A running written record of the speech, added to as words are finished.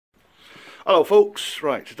Hello folks,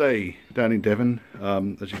 right, today down in Devon,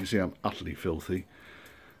 as you can see I'm utterly filthy.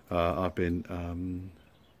 I've been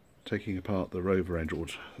taking apart the Rover engine, or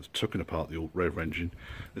taking apart the old Rover engine.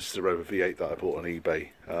 This is the Rover V8 that I bought on eBay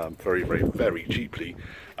very cheaply,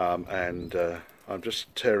 and I'm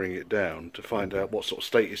just tearing it down to find out what sort of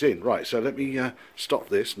state it's in. Right, so let me stop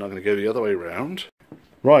this and I'm going to go the other way around.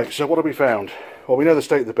 Right, so what have we found? Well, we know the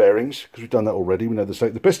state of the bearings, because we've done that already. We know the state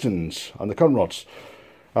of the pistons and the conrods.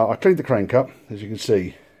 I cleaned the crank up, as you can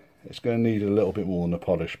see. It's going to need a little bit more than a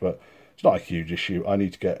polish, but it's not a huge issue. I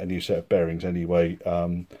need to get a new set of bearings anyway.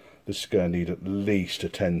 This is going to need at least a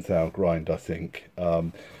 10 thou grind, I think.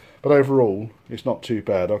 But overall, it's not too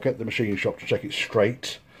bad. I'll get the machine shop to check it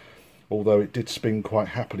straight, although it did spin quite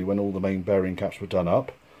happily when all the main bearing caps were done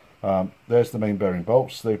up. There's the main bearing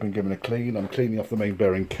bolts. They've been given a clean. I'm cleaning off the main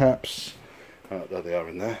bearing caps. There they are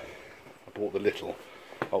in there. I bought the little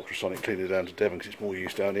ultrasonic cleaner down to Devon because it's more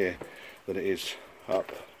used down here than it is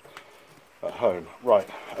up at home. Right,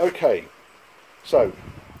 okay, so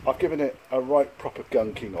I've given it a right proper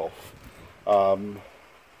gunking off.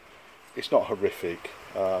 It's not horrific.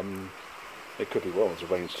 It could be, well, as the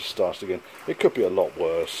rain's just started again, it could be a lot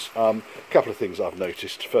worse. A couple of things I've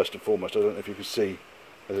noticed. First and foremost, I don't know if you can see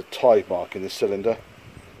there's a tide mark in this cylinder.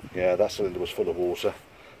 Yeah, that cylinder was full of water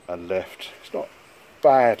and left. It's not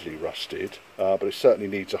badly rusted, but it certainly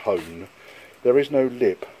needs a hone. There is no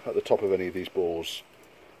lip at the top of any of these bores,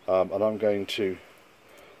 and I'm going to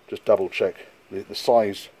just double check the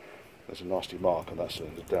size. There's a nasty mark on that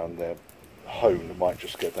cylinder down there. Hone might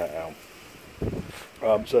just get that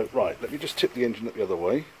out. So right, let me just tip the engine up the other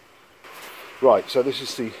way. Right, so this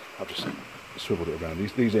is the, I've just swiveled it around,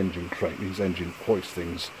 these engine hoist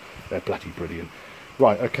things, they're bloody brilliant.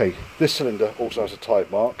 Right, okay, this cylinder also has a tide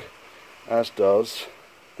mark, as does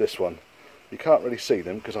this one. You can't really see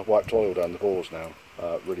them because I've wiped oil down the bores now,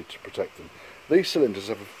 really to protect them. These cylinders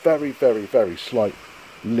have a very slight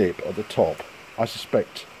lip at the top. I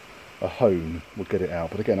suspect a hone would get it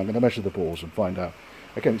out, but again I'm going to measure the bores and find out.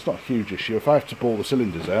 Again, it's not a huge issue. If I have to bore the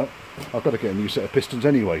cylinders out, I've got to get a new set of pistons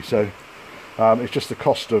anyway, so it's just the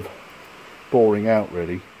cost of boring out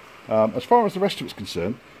really. As far as the rest of it's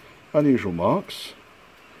concerned, unusual marks.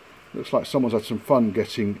 Looks like someone's had some fun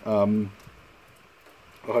getting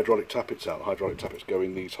the hydraulic tappets out. The hydraulic tappets go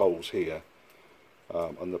in these holes here,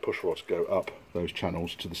 and the push rods go up those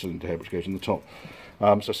channels to the cylinder head, which goes in the top.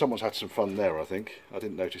 So someone's had some fun there, I think. I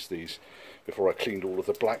didn't notice these before I cleaned all of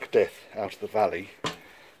the Black Death out of the valley.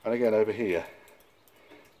 And again over here,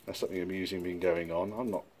 there's something amusing been going on. I'm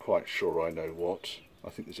not quite sure I know what. I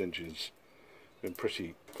think this engine's been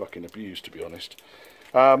pretty fucking abused, to be honest.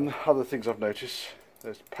 Other things I've noticed.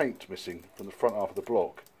 There's paint missing from the front half of the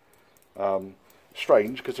block.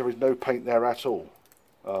 Strange, because there is no paint there at all.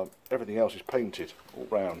 Everything else is painted all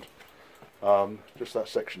round. Just that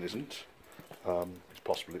section isn't. It's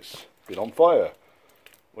possible it's been on fire,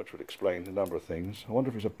 which would explain a number of things. I wonder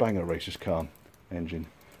if it's a banger racist car engine.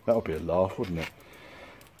 That would be a laugh, wouldn't it?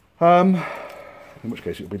 In which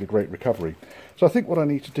case it would be the great recovery. So I think what I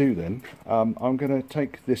need to do then, I'm going to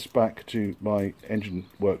take this back to my engine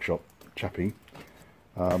workshop chappie.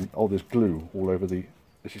 Oh, there's glue all over the...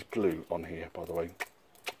 This is glue on here, by the way.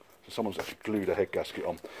 So someone's actually glued a head gasket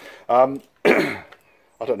on.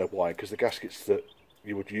 I don't know why, because the gaskets that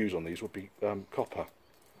you would use on these would be copper.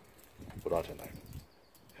 But I don't know.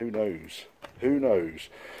 Who knows? Who knows?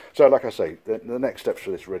 So, like I say, the next steps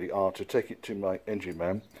for this really are to take it to my engine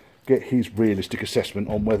man, get his realistic assessment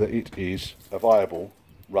on whether it is a viable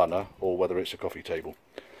runner or whether it's a coffee table.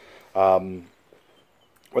 When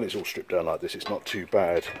it's all stripped down like this, it's not too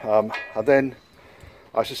bad. And then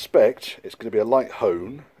I suspect it's going to be a light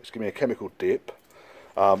hone, it's going to be a chemical dip,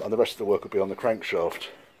 and the rest of the work will be on the crankshaft.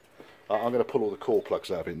 I'm going to pull all the core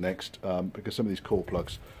plugs out of it next, because some of these core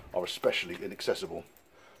plugs are especially inaccessible,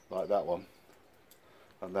 like that one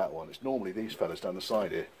and that one. It's normally these fellas down the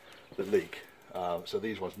side here that leak, so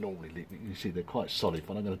these ones normally leak. You see they're quite solid,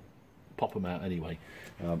 but I'm going to pop them out anyway.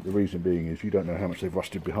 The reason being is you don't know how much they've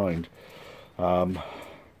rusted behind.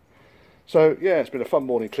 So yeah, it's been a fun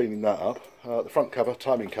morning cleaning that up. The front cover,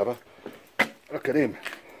 timing cover, look at him,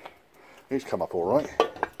 he's come up all right.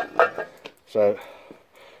 So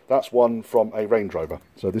that's one from a Range Rover.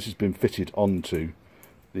 So this has been fitted onto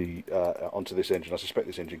the onto this engine. I suspect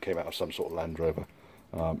this engine came out of some sort of Land Rover.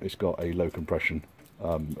 It's got a low compression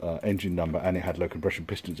engine number, and it had low compression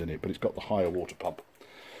pistons in it, but it's got the higher water pump,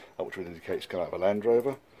 which would indicate it's come out of a Land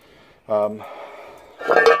Rover.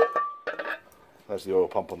 There's the oil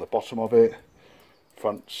pump on the bottom of it.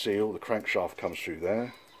 Front seal, the crankshaft comes through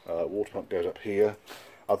there. Water pump goes up here.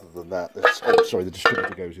 Other than that, the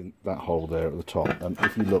distributor goes in that hole there at the top. And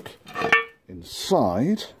if you look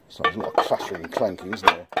inside, so there's a lot of clattering and clanking, isn't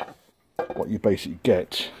there? What you basically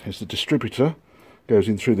get is the distributor goes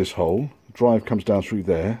in through this hole, the drive comes down through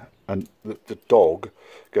there, and the dog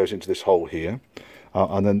goes into this hole here,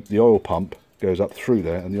 and then the oil pump goes up through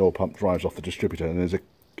there, and the oil pump drives off the distributor, and there's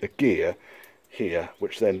a gear here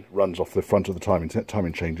which then runs off the front of the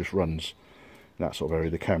timing chain, just runs in that sort of area.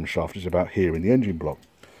 The camshaft is about here in the engine block.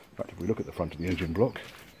 In fact, if we look at the front of the engine block,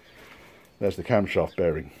 there's the camshaft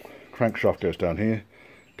bearing. Crankshaft goes down here,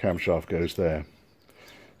 camshaft goes there.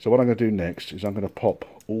 So what I'm going to do next is I'm going to pop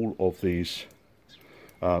all of these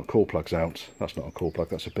core plugs out. That's not a core plug,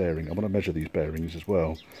 that's a bearing. I want to measure these bearings as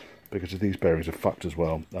well, because if these bearings are fucked as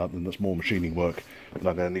well, then that's more machining work that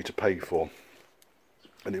I'm going to need to pay for.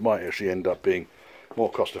 And it might actually end up being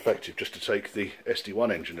more cost effective just to take the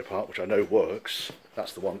SD1 engine apart, which I know works.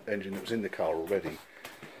 That's the one engine that was in the car already.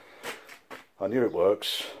 I knew it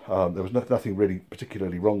works. There was nothing really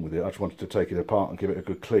particularly wrong with it. I just wanted to take it apart and give it a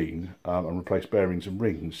good clean and replace bearings and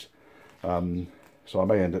rings. So I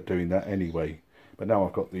may end up doing that anyway. But now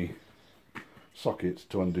I've got the socket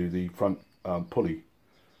to undo the front pulley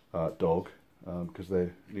dog, because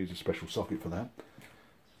there needs a special socket for that.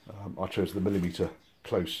 I chose the millimetre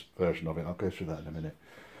close version of it. I'll go through that in a minute.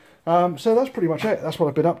 So that's pretty much it. That's what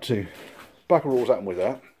I've been up to. Bugger all's happened with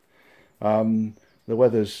that. The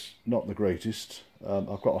weather's not the greatest.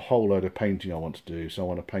 I've got a whole load of painting I want to do, so I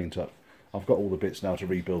want to paint up. I've got all the bits now to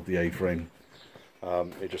rebuild the A-frame.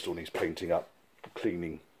 It just all needs painting up,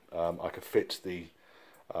 cleaning. I could fit the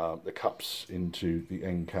cups into the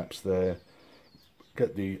end caps there.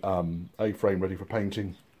 Get the A-frame ready for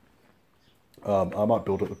painting. I might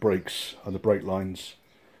build up the brakes and the brake lines,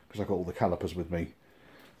 because I've got all the calipers with me,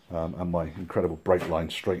 and my incredible brake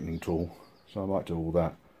line straightening tool. So I might do all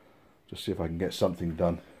that. Just see if I can get something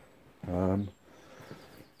done.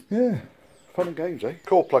 Yeah, fun and games, eh?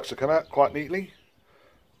 Core plugs have come out quite neatly.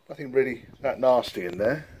 Nothing really that nasty in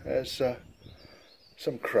there. There's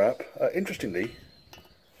some crap. Interestingly,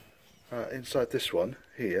 inside this one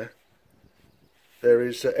here, there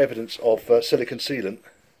is evidence of silicon sealant.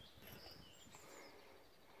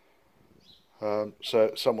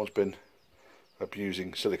 So someone's been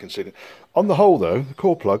abusing silicon sealant. On the whole though, the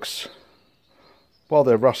core plugs, while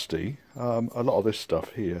they're rusty, a lot of this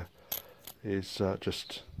stuff here is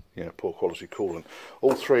just, you know, poor quality coolant.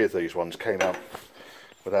 All three of these ones came out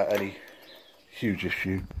without any huge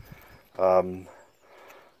issue. You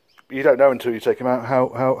don't know until you take them out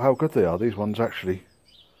how good they are. These ones actually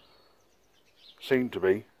seem to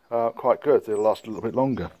be quite good. They'll last a little bit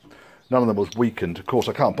longer. None of them was weakened. Of course,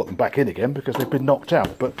 I can't put them back in again because they've been knocked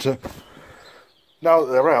out. But now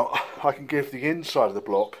that they're out, I can give the inside of the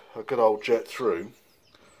block a good old jet through.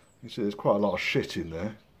 You see there's quite a lot of shit in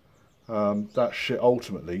there. That shit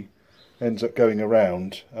ultimately ends up going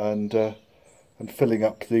around and filling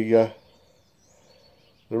up the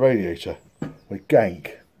radiator with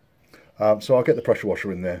gank. So I'll get the pressure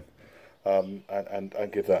washer in there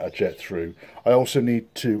and give that a jet through. I also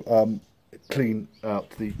need to clean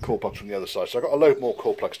out the core plugs from the other side. So I've got a load more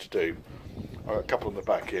core plugs to do. I've got a couple on the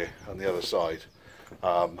back here on the other side.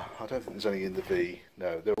 I don't think there's any in the V.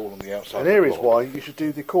 No, they're all on the outside. And here is why you should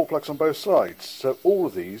do the core plugs on both sides. So all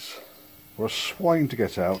of these were a swine to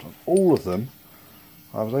get out, and all of them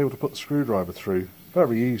I was able to put the screwdriver through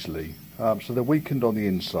very easily. So they're weakened on the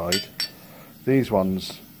inside. These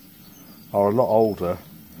ones are a lot older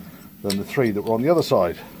than the three that were on the other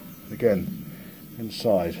side. Again,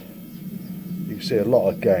 inside you can see a lot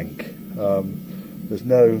of gank. There's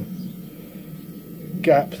no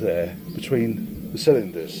gap there between the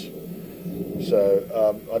cylinders,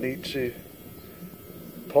 so I need to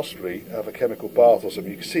possibly have a chemical bath or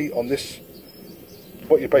something. You can see on this,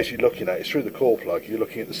 what you're basically looking at is through the core plug, you're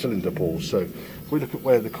looking at the cylinder balls. So if we look at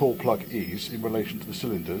where the core plug is in relation to the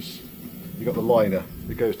cylinders, you've got the liner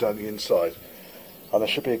that goes down the inside, and there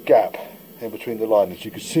should be a gap in between the liners.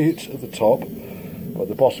 You can see it at the top, but at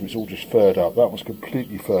the bottom it's all just furred up. That one's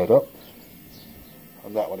completely furred up,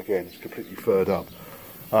 and that one again is completely furred up.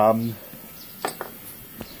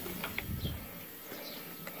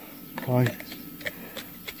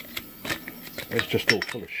 It's just all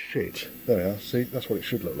full of shit. There we are, see, that's what it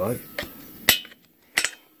should look like.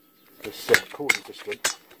 This cooling system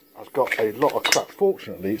has got a lot of crap.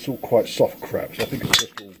 Fortunately, it's all quite soft crap, so I think it'll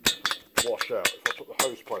just all wash out. If I put the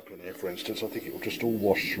hose pipe in here, for instance, I think it will just all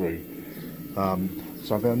wash through. So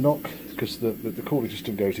I'm going to knock, because the cooling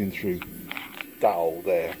system goes in through that hole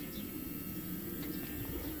there,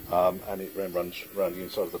 and it then runs around the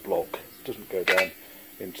inside of the block. It doesn't go down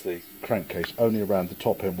into the crankcase, only around the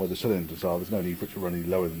top end where the cylinders are. There's no need for it to run any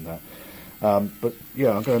lower than that. But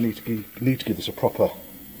yeah, I'm going to need to give this a proper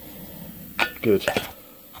good.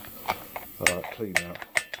 Clean out.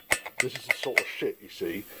 This is the sort of shit, you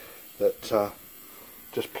see, that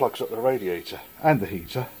just plugs up the radiator and the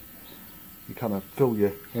heater. You kind of fill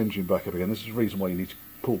your engine back up again. This is the reason why you need to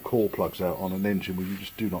pull core plugs out on an engine where you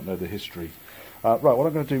just do not know the history. Right, what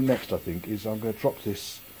I'm going to do next, I think, is I'm going to drop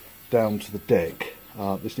this down to the deck.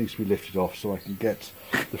 This needs to be lifted off so I can get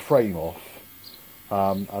the frame off,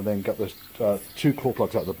 and then get those 2 core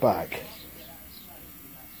plugs out the back.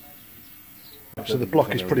 So the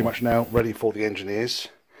block is pretty much now ready for the engineers.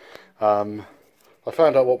 I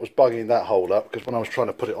found out what was bugging that hole up, because when I was trying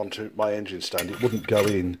to put it onto my engine stand, it wouldn't go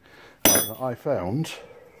in. I found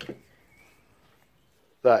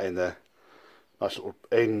that in there. Nice little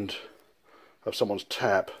end of someone's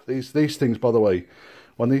tap. These things, by the way,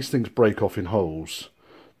 when these things break off in holes,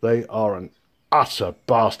 they are an utter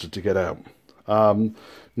bastard to get out.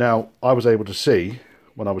 Now, I was able to see,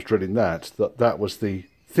 when I was drilling that was the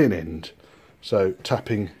thin end. So,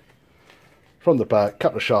 tapping from the back,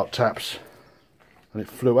 couple of sharp taps, and it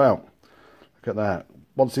flew out. Look at that.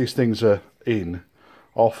 Once these things are in,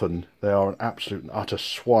 often they are an absolute and utter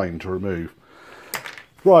swine to remove.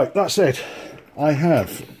 Right, that's it. I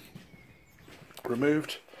have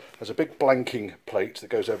removed, there's a big blanking plate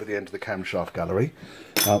that goes over the end of the camshaft gallery.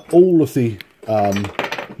 All of the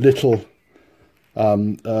little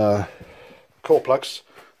core plugs,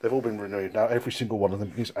 they've all been removed now. Every single one of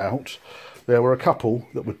them is out. There were a couple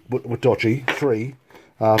that were dodgy, 3,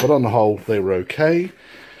 but on the whole they were okay.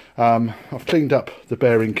 I've cleaned up the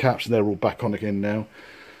bearing caps and they're all back on again now.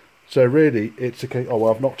 So really it's okay. Oh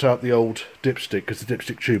well, I've knocked out the old dipstick because the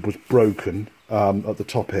dipstick tube was broken at the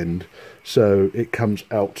top end. So it comes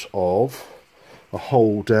out of a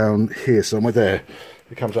hole down here somewhere there.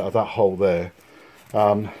 It comes out of that hole there.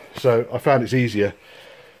 So I found it's easier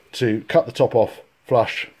to cut the top off,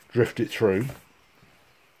 flush, drift it through.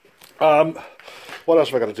 What else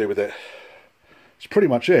have I got to do with it? It's pretty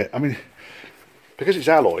much it. I mean, because it's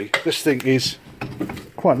alloy, this thing is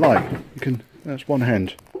quite light. You can, that's one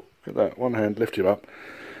hand. Look at that, one hand, lift him up.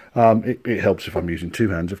 It helps if I'm using 2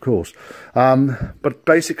 hands, of course. But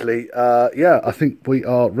basically, yeah, I think we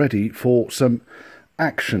are ready for some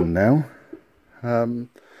action now.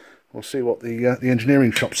 We'll see what the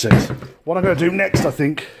engineering shop says. What I'm going to do next, I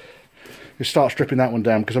think, is start stripping that one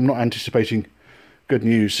down, because I'm not anticipating good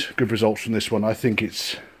news, good results from this one. I think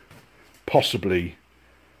it's possibly,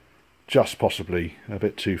 just possibly, a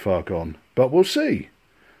bit too far gone. But we'll see.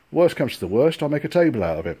 Worst comes to the worst, I'll make a table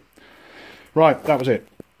out of it. Right, that was it.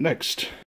 Next.